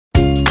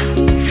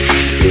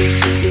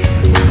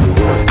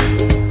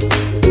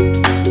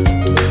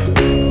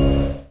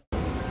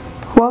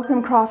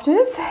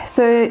crafters.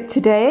 So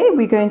today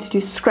we're going to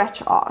do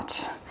scratch art.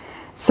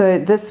 So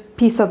this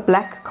piece of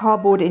black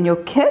cardboard in your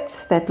kit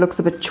that looks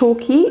a bit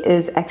chalky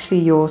is actually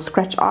your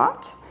scratch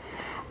art,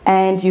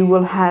 and you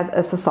will have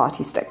a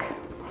society stick.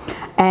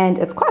 And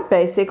it's quite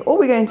basic. All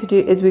we're going to do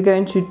is we're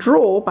going to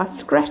draw by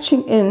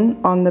scratching in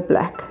on the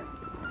black.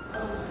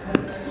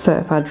 So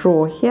if I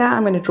draw here,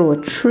 I'm going to draw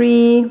a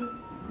tree.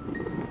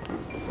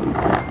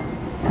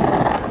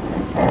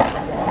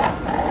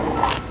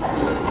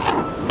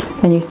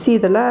 And you see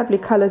the lovely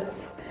colours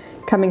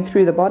coming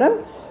through the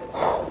bottom.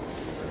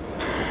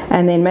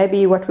 And then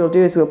maybe what we'll do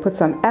is we'll put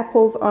some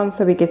apples on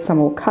so we get some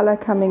more colour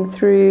coming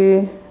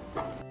through.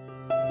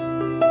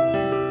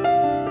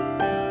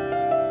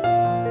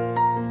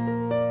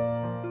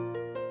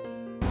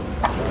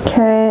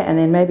 Okay, and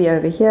then maybe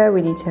over here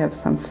we need to have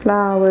some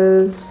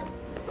flowers.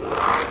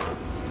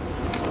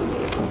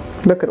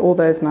 Look at all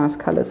those nice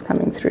colours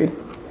coming through.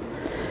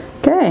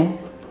 Okay,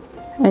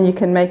 and you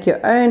can make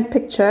your own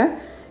picture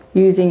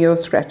using your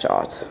scratch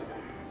art.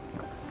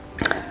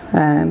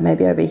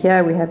 Maybe over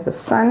here we have the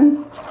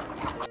sun.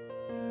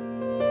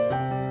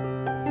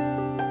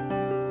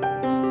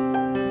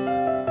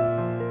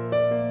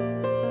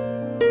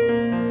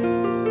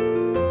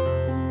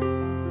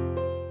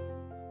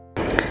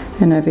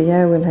 And over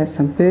here we'll have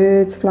some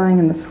birds flying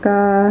in the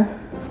sky.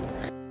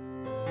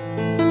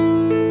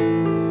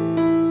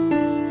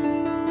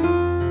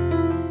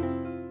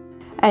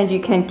 And you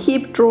can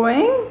keep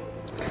drawing.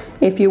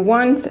 If you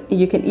want,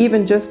 you can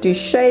even just do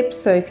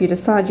shapes. So if you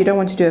decide you don't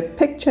want to do a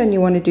picture and you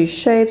want to do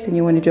shapes and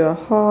you want to do a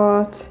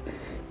heart,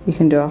 you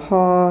can do a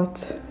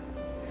heart.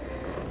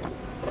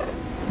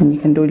 And you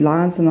can do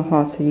lines in the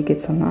heart so you get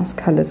some nice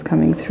colors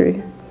coming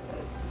through.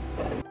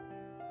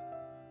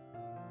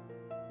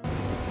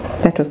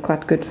 That was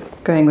quite good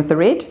going with the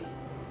red.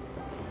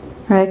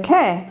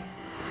 Okay.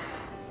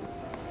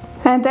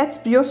 And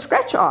that's your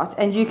scratch art,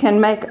 and you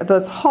can make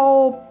this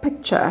whole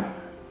picture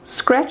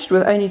scratched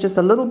with only just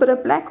a little bit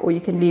of black, or you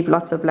can leave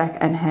lots of black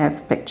and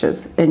have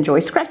pictures. Enjoy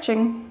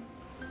scratching.